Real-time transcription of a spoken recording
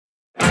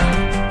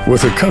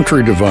With a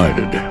country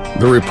divided,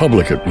 the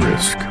republic at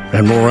risk,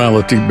 and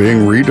morality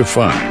being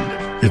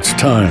redefined, it's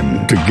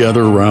time to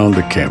gather around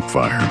a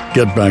campfire,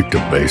 get back to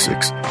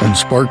basics, and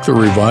spark the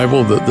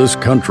revival that this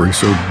country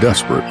so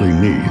desperately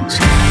needs.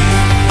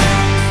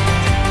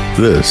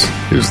 This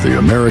is the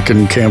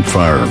American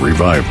Campfire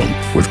Revival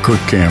with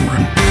Kirk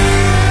Cameron.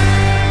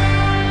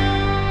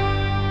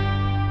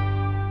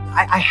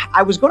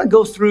 I was going to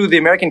go through the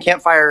American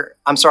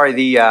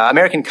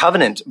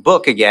Covenant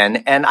book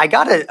again, and I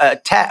got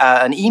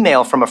an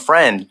email from a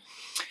friend,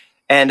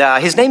 and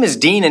his name is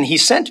Dean, and he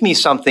sent me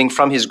something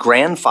from his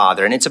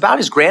grandfather, and it's about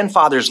his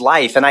grandfather's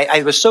life, and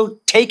I was so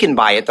taken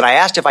by it that I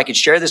asked if I could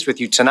share this with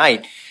you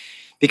tonight,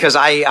 because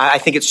I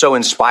think it's so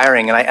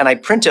inspiring, and I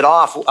printed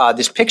off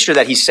this picture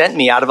that he sent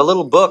me out of a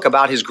little book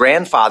about his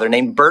grandfather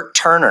named Bert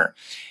Turner,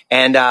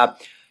 and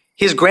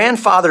his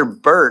grandfather,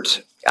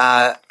 Bert,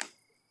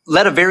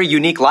 led a very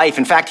unique life.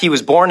 In fact, he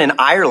was born in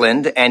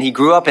Ireland and he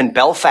grew up in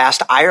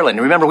Belfast, Ireland.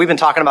 Remember, we've been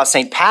talking about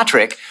St.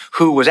 Patrick,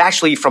 who was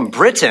actually from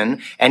Britain,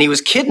 and he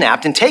was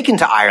kidnapped and taken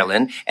to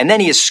Ireland, and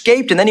then he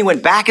escaped, and then he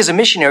went back as a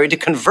missionary to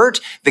convert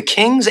the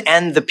kings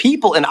and the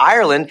people in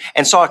Ireland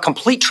and saw a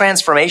complete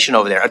transformation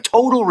over there, a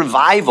total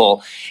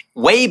revival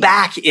way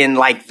back in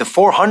like the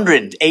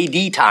 400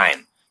 AD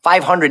time,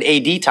 500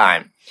 AD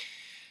time.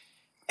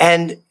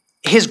 And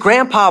his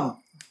grandpa,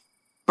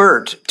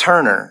 Bert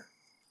Turner,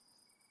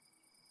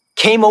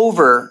 came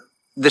over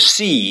the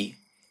sea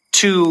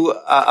to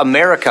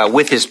America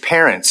with his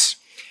parents.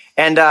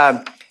 And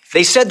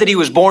they said that he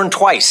was born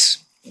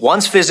twice,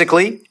 once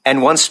physically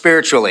and once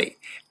spiritually.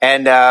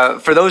 And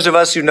for those of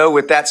us who know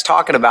what that's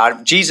talking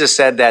about, Jesus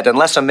said that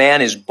unless a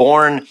man is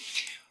born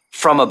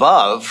from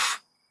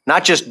above,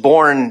 not just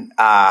born,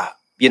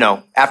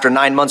 after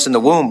 9 months in the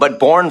womb, but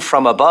born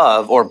from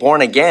above or born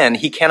again,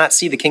 he cannot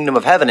see the kingdom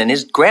of heaven. And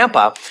his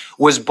grandpa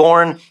was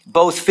born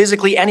both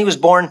physically and he was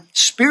born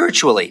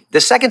spiritually. The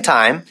second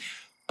time,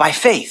 by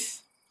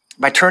faith,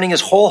 by turning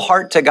his whole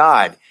heart to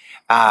God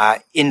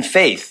in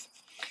faith.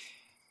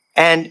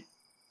 And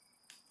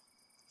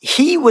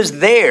he was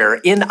there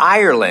in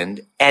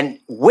Ireland and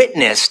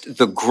witnessed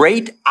the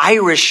great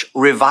Irish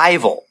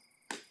revival.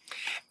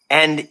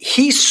 And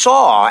he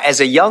saw, as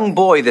a young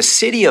boy, the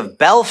city of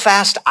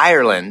Belfast,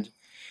 Ireland,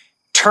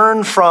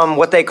 turn from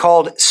what they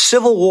called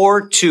civil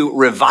war to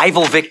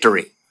revival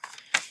victory.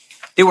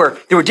 There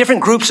were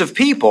different groups of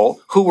people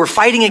who were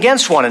fighting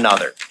against one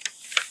another.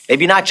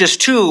 Maybe not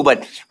just two,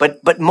 but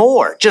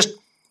more, just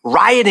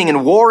rioting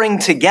and warring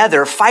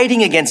together,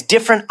 fighting against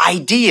different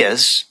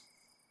ideas,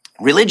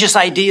 religious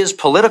ideas,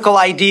 political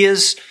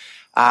ideas.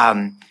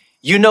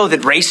 You know that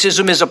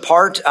racism is a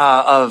part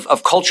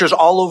of cultures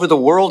all over the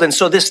world. And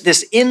so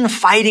this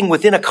infighting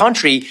within a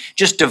country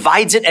just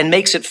divides it and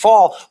makes it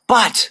fall.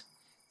 But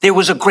there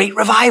was a great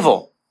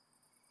revival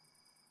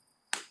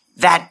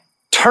that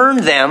turned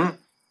them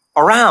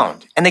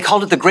around. And they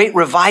called it the Great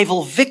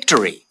Revival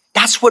Victory.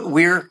 That's what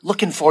we're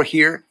looking for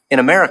here in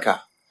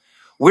America.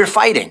 We're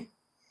fighting.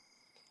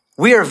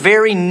 We are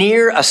very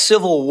near a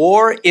civil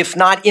war, if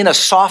not in a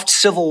soft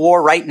civil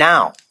war right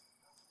now.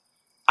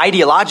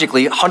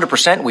 Ideologically,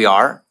 100% we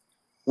are.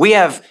 We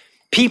have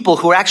people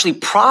who are actually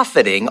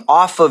profiting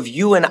off of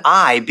you and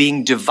I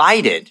being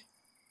divided.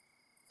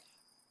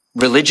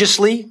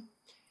 Religiously,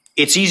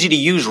 it's easy to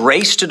use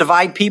race to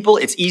divide people.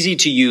 It's easy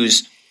to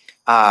use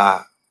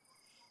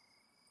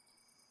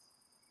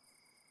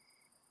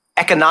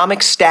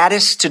economic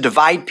status to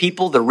divide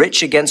people, the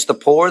rich against the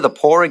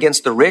poor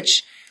against the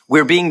rich.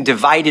 We're being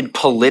divided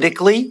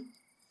politically.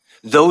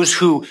 Those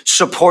who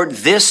support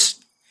this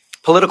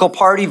political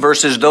party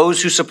versus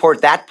those who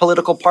support that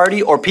political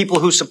party, or people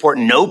who support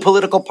no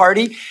political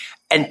party,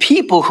 and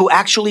people who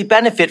actually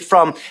benefit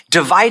from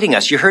dividing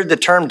us. You heard the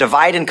term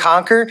divide and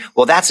conquer?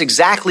 Well, that's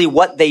exactly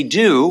what they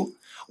do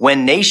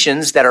when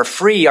nations that are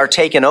free are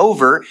taken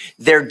over.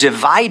 They're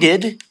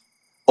divided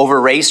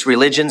over race,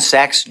 religion,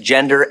 sex,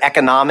 gender,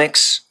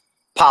 economics,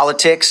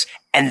 politics,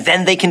 and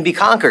then they can be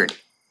conquered.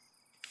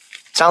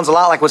 Sounds a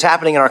lot like what's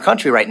happening in our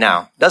country right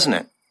now, doesn't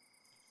it?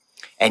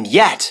 And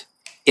yet,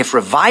 if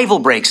revival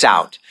breaks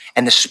out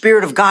and the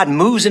Spirit of God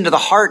moves into the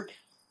heart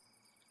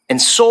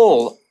and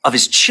soul of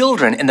his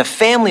children and the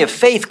family of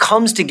faith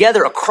comes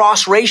together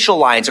across racial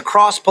lines,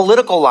 across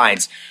political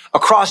lines,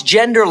 across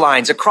gender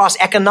lines, across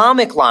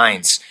economic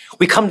lines,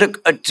 we come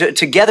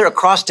together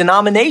across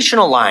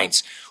denominational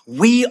lines.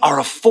 We are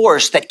a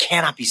force that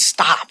cannot be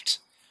stopped.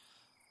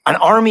 An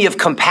army of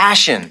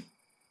compassion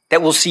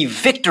that will see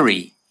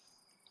victory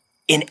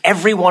in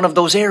every one of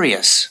those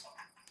areas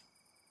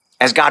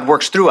as God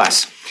works through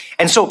us.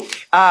 And so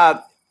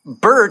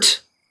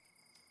Bert,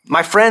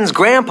 my friend's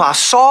grandpa,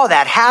 saw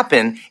that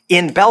happen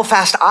in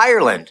Belfast,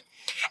 Ireland.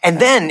 And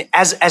then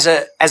as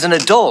an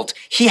adult,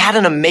 he had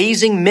an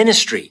amazing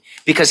ministry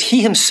because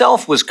he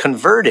himself was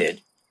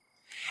converted.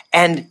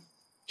 And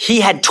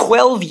he had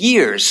 12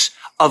 years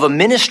of a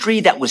ministry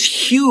that was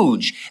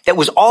huge, that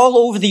was all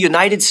over the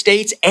United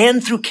States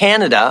and through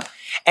Canada.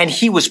 And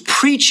he was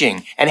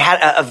preaching and had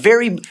a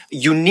very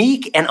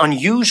unique and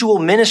unusual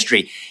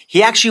ministry.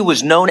 He actually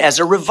was known as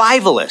a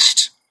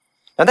revivalist.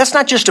 Now, that's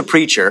not just a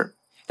preacher.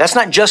 That's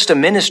not just a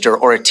minister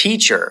or a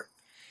teacher.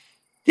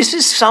 This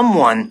is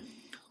someone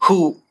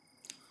who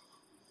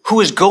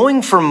is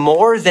going for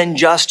more than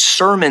just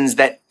sermons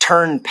that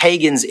turn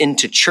pagans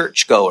into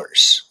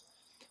churchgoers,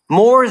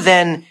 more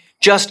than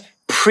just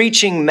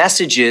preaching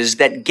messages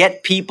that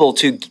get people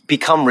to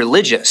become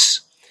religious.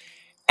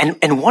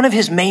 And one of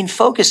his main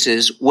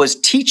focuses was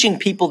teaching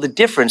people the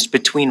difference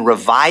between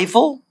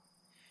revival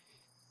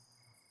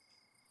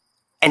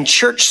and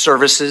church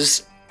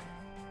services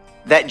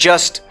that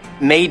just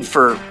made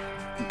for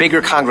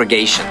bigger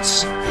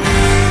congregations.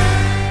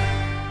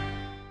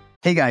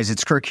 Hey guys,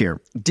 it's Kirk here.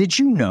 Did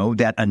you know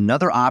that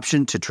another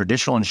option to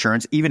traditional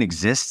insurance even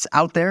exists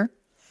out there?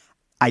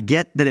 I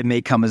get that it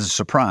may come as a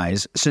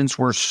surprise since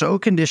we're so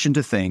conditioned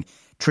to think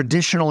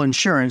traditional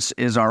insurance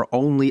is our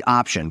only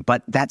option,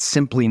 but that's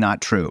simply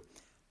not true.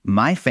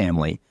 My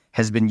family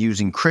has been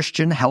using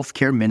Christian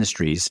healthcare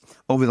ministries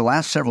over the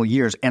last several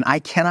years, and I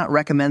cannot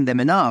recommend them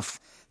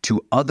enough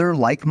to other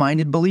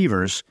like-minded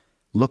believers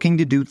looking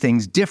to do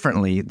things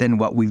differently than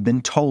what we've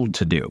been told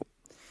to do.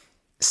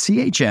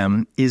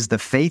 CHM is the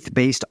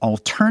faith-based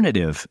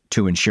alternative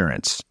to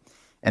insurance.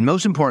 And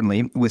most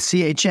importantly, with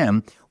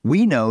CHM,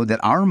 we know that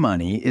our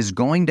money is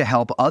going to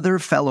help other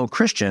fellow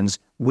Christians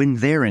when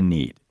they're in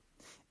need.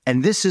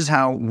 And this is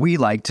how we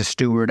like to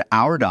steward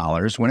our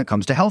dollars when it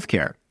comes to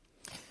healthcare.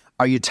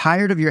 Are you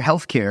tired of your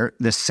healthcare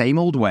the same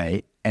old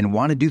way and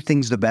want to do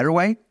things the better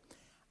way?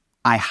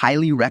 I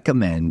highly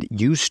recommend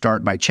you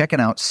start by checking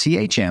out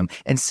CHM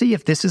and see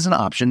if this is an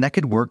option that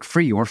could work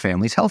for your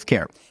family's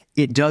healthcare.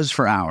 It does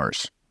for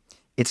ours.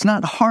 It's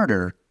not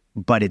harder,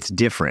 but it's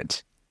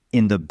different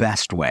in the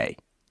best way.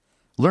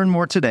 Learn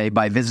more today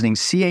by visiting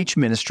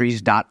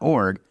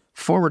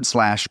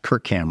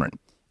chministries.org/Kirk Cameron.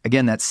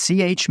 Again, that's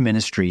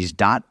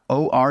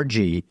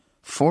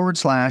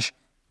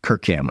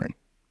chministries.org/Kirk Cameron.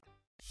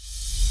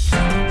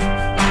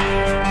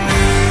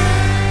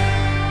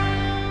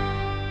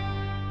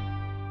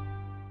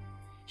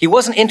 He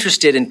wasn't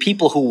interested in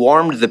people who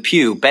warmed the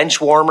pew,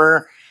 bench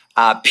warmer,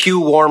 pew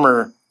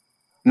warmer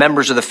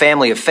members of the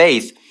family of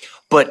faith,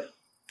 but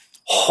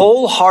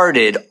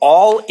wholehearted,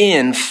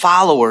 all-in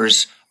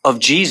followers of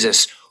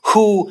Jesus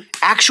who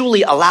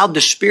actually allowed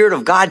the Spirit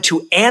of God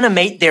to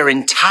animate their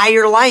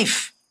entire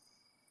life.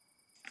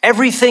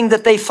 Everything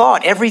that they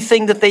thought,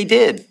 everything that they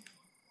did.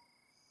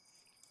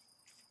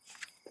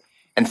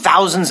 And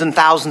thousands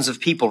of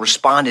people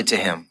responded to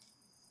him.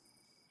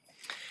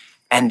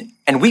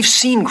 And we've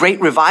seen great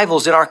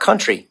revivals in our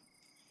country.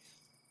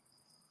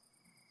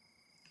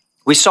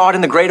 We saw it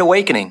in the Great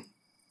Awakening,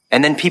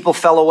 and then people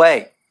fell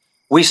away.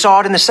 We saw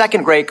it in the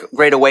Second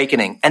Great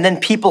Awakening, and then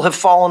people have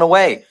fallen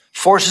away.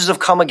 Forces have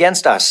come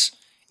against us.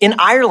 In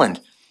Ireland,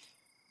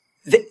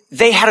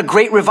 they had a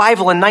great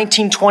revival in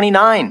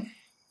 1929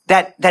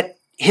 that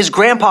his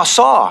grandpa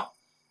saw.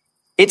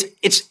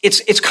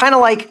 It's kind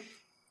of like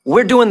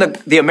we're doing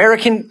the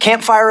American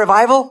campfire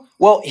revival.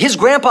 Well, his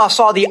grandpa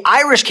saw the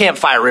Irish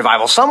campfire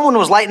revival. Someone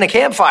was lighting a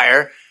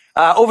campfire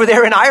over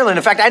there in Ireland.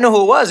 In fact, I know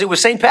who it was. It was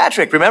St.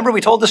 Patrick. Remember,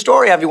 we told the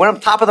story of he went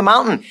up top of the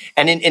mountain,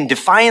 and in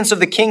defiance of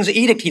the king's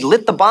edict, he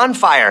lit the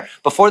bonfire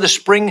before the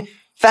spring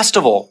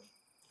festival.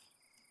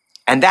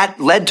 And that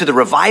led to the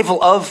revival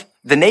of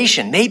the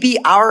nation. Maybe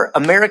our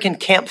American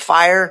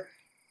campfire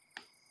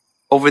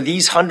over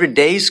these 100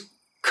 days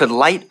could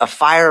light a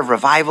fire of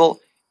revival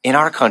in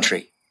our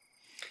country.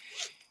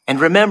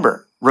 And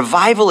remember,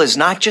 revival is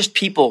not just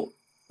people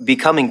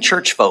becoming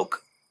church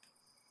folk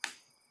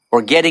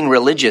or getting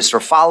religious or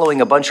following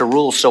a bunch of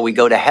rules so we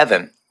go to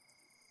heaven.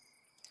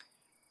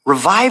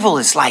 Revival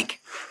is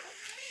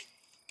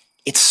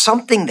it's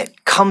something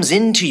that comes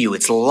into you.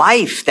 It's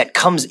life that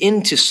comes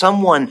into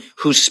someone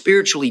who's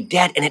spiritually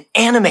dead, and it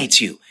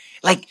animates you.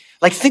 Like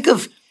think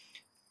of,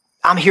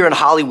 I'm here in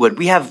Hollywood.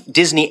 We have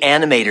Disney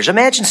animators.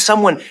 Imagine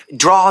someone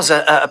draws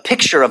a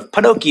picture of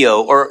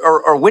Pinocchio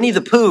or Winnie the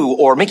Pooh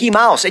or Mickey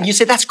Mouse, and you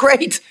say, that's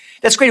great.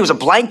 That's great. It was a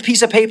blank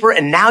piece of paper,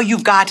 and now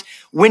you've got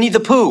Winnie the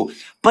Pooh.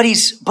 But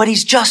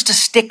he's just a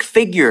stick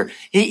figure.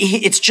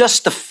 It's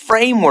just the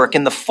framework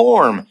and the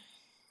form.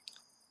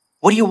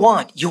 What do you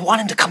want? You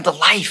want him to come to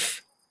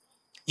life.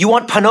 You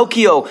want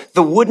Pinocchio,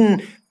 the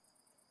wooden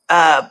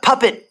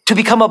puppet, to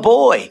become a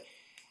boy.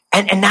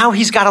 And now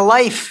he's got a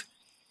life.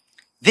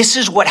 This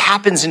is what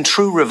happens in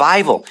true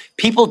revival.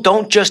 People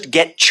don't just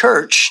get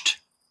churched.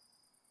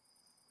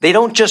 They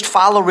don't just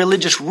follow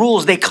religious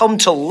rules. They come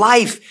to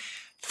life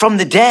from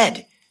the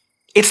dead.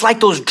 It's like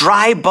those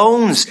dry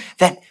bones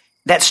that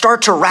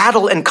start to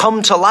rattle and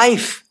come to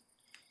life.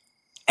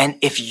 And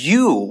if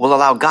you will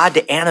allow God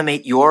to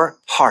animate your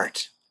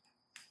heart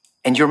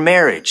and your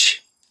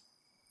marriage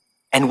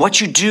and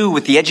what you do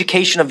with the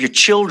education of your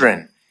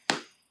children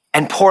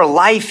and pour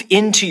life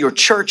into your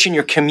church and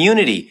your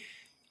community,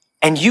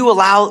 and you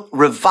allow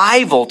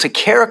revival to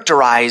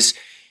characterize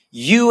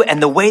you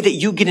and the way that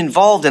you get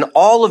involved in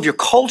all of your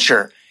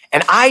culture,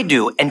 and I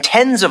do, and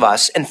tens of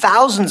us, and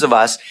thousands of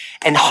us,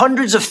 and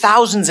hundreds of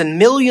thousands and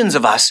millions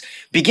of us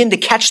begin to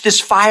catch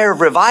this fire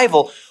of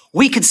revival,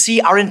 we could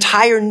see our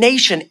entire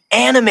nation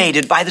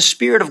animated by the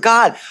Spirit of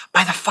God,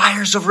 by the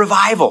fires of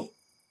revival.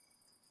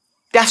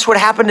 That's what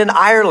happened in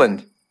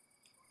Ireland.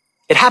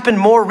 It happened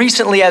more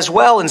recently as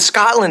well in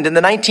Scotland in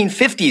the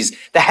 1950s,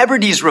 the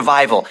Hebrides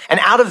revival. And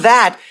out of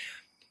that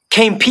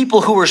came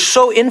people who were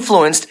so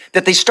influenced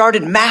that they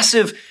started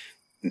massive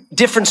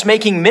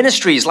difference-making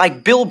ministries.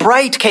 Like Bill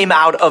Bright came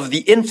out of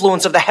the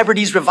influence of the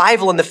Hebrides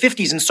revival in the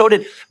 50s, and so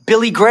did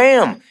Billy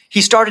Graham.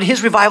 He started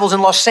his revivals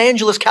in Los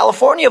Angeles,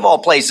 California, of all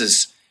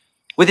places,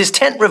 with his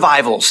tent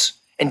revivals.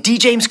 And D.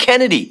 James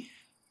Kennedy.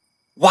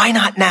 Why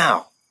not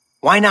now?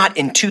 Why not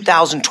in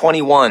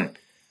 2021?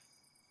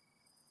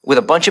 With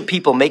a bunch of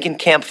people making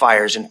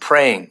campfires and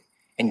praying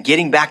and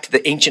getting back to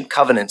the ancient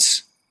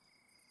covenants.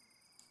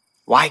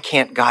 Why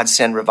can't God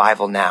send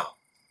revival now?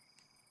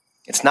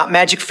 It's not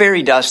magic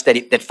fairy dust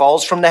that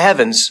falls from the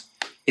heavens.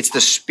 It's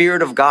the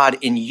Spirit of God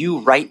in you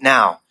right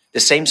now. The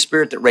same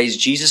Spirit that raised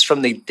Jesus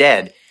from the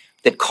dead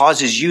that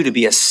causes you to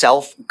be a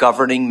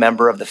self-governing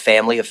member of the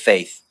family of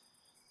faith.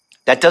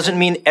 That doesn't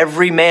mean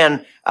every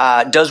man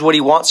does what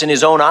he wants in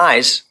his own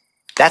eyes.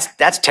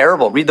 That's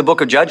terrible. Read the book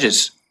of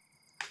Judges.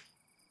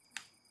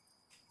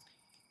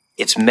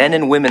 It's men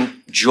and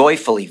women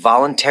joyfully,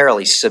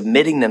 voluntarily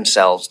submitting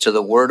themselves to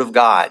the Word of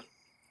God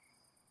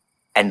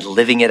and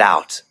living it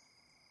out.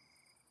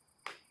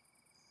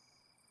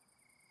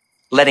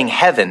 Letting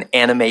heaven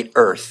animate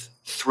earth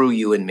through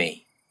you and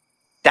me.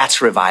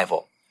 That's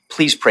revival.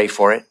 Please pray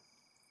for it.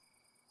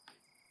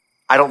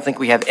 I don't think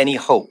we have any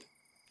hope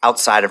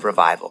outside of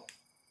revival.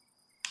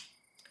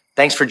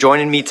 Thanks for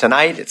joining me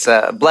tonight. It's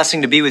a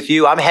blessing to be with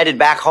you. I'm headed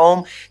back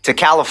home to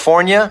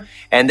California,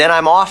 and then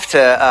I'm off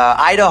to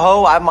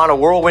Idaho. I'm on a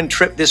whirlwind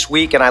trip this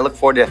week, and I look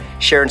forward to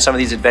sharing some of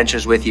these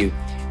adventures with you.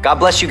 God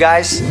bless you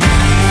guys.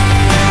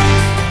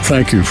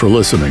 Thank you for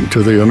listening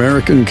to the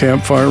American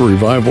Campfire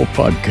Revival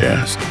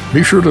Podcast.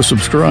 Be sure to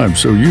subscribe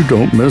so you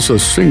don't miss a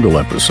single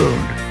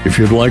episode. If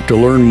you'd like to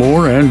learn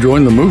more and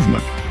join the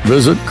movement,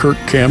 visit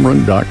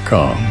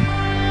kirkcameron.com.